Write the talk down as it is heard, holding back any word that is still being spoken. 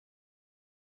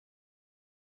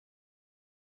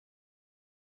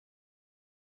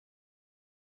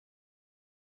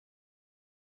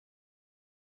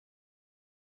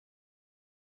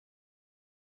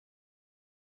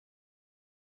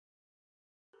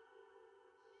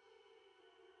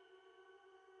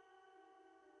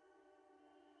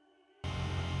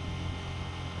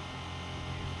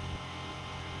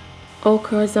Old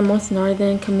Crow is the most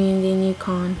northern community in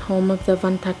Yukon, home of the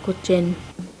Wantagwitchin.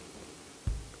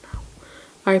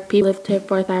 Our people lived here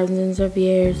for thousands of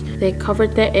years. They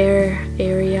covered the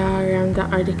area around the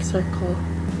Arctic Circle.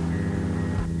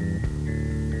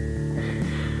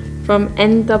 From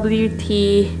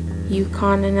NWT,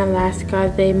 Yukon and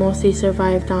Alaska, they mostly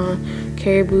survived on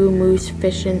caribou, moose,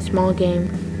 fish, and small game.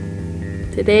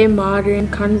 Today, modern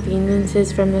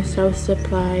conveniences from the south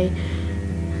supply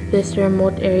this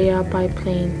remote area by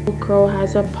plane. Old Crow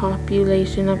has a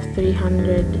population of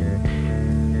 300.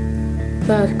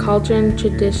 The culture and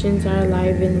traditions are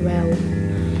alive and well.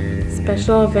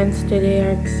 Special events today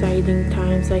are exciting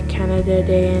times like Canada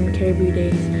Day and Caribou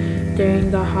Days.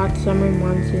 During the hot summer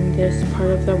months in this part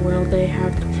of the world, they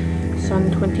have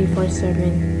sun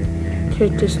 24/7.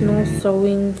 Traditional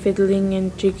sewing, fiddling,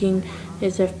 and jigging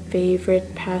is a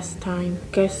favorite pastime.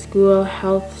 School,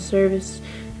 health service,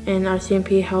 and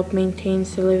RCMP help maintain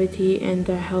civility and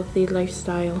a healthy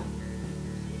lifestyle.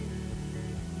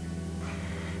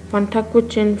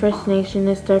 Wantagwitchin First Nation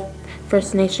is the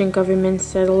First Nation government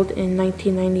settled in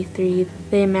 1993.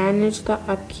 They manage the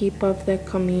upkeep of the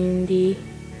community,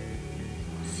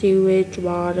 sewage,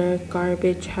 water,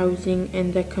 garbage, housing,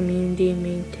 and the community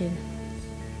maintenance.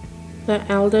 The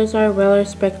elders are well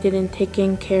respected and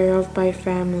taken care of by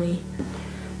family.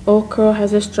 Old Crow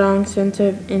has a strong sense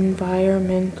of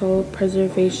environmental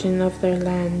preservation of their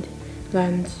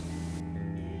lands.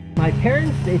 My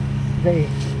parents, they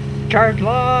charred a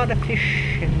lot of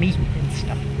fish and meat and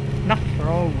stuff. Not for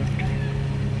all winter.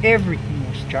 Everything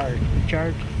was charred. We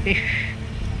charred fish.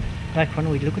 Like when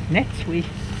we look at nets, we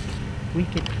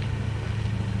could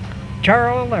char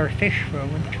all our fish for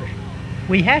winter.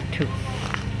 We had to.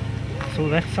 So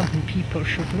that's something people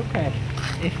should look at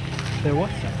if there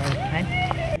was a hard time.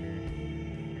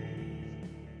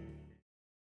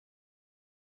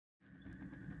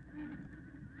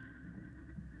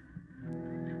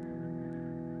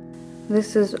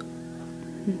 This is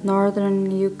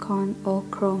northern Yukon,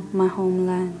 Old Crow, my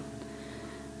homeland,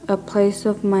 a place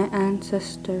of my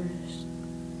ancestors,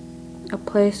 a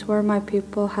place where my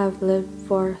people have lived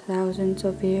for thousands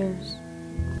of years.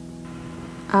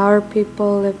 Our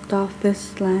people lived off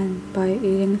this land by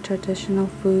eating traditional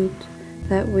foods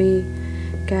that we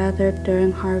gathered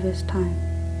during harvest time.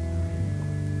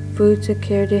 Food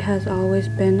security has always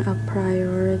been a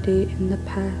priority in the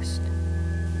past.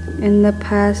 In the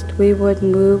past, we would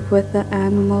move with the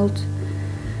animals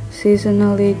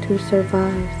seasonally to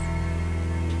survive.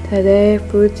 Today,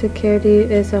 food security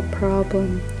is a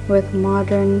problem. With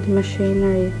modern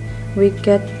machinery, we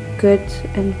get goods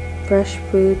and fresh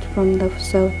food from the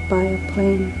south by a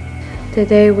plane.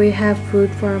 Today, we have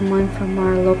food for a month from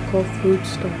our local food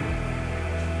store.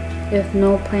 If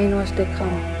no plane was to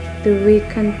come, do we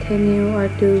continue or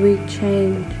do we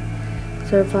change?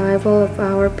 Survival of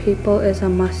our people is a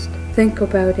must. Think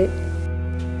about it.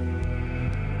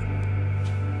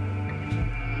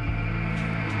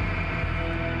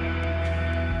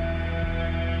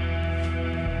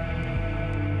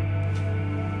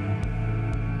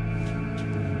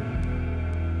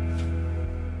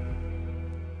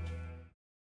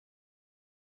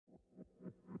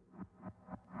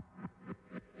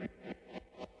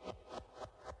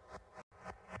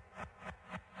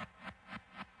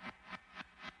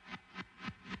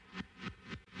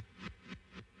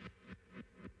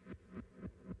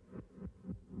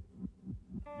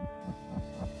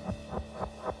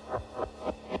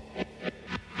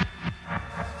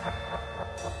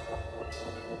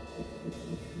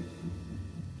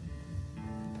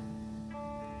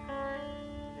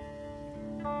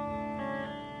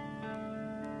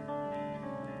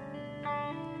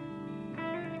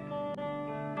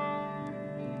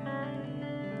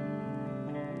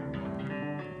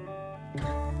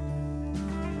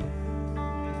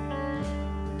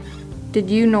 Did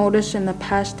you notice in the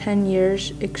past 10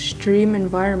 years extreme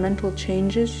environmental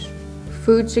changes?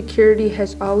 Food security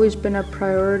has always been a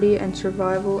priority and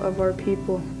survival of our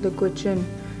people, the Gwich'in.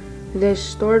 They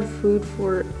stored food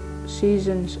for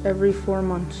seasons every 4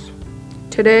 months.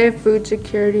 Today, food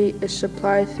security is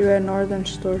supplied through a northern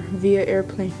store via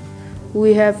airplane.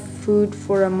 We have food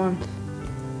for a month.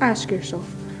 Ask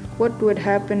yourself, what would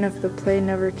happen if the plane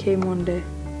never came one day?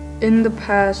 In the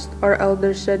past, our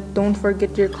elders said, don't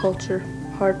forget your culture.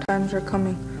 Hard times are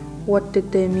coming. What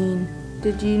did they mean?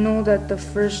 Did you know that the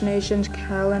First Nations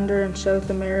calendar in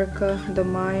South America, the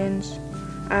Mayans,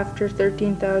 after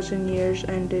 13,000 years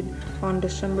ended on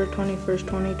December 21st,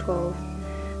 2012,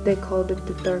 they called it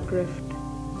the Dark Rift.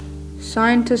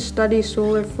 Scientists study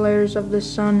solar flares of the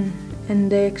sun,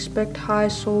 and they expect high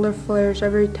solar flares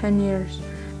every 10 years.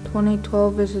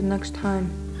 2012 is the next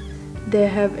time. They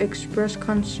have expressed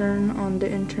concern on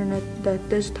the internet that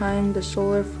this time the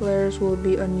solar flares will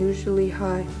be unusually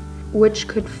high, which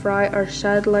could fry our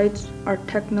satellites, our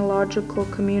technological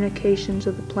communications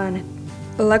of the planet.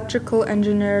 Electrical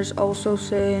engineers also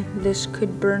say this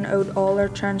could burn out all our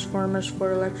transformers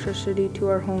for electricity to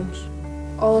our homes.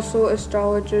 Also,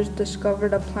 astrologers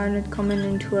discovered a planet coming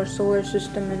into our solar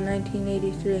system in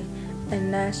 1983,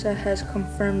 and NASA has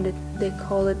confirmed it. They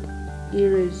call it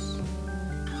Eris.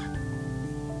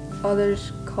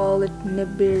 Others call it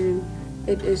Nibiru.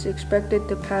 It is expected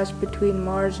to pass between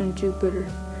Mars and Jupiter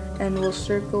and will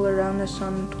circle around the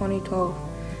Sun in 2012.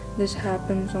 This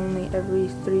happens only every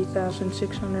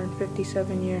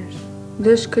 3,657 years.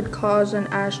 This could cause an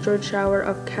asteroid shower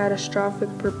of catastrophic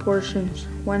proportions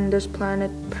when this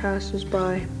planet passes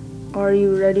by. Are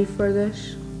you ready for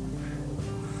this?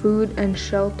 Food and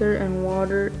shelter and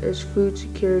water is food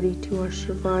security to our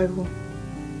survival.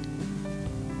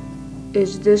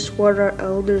 Is this what our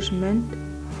elders meant?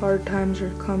 Hard times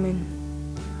are coming.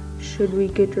 Should we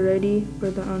get ready for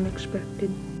the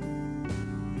unexpected?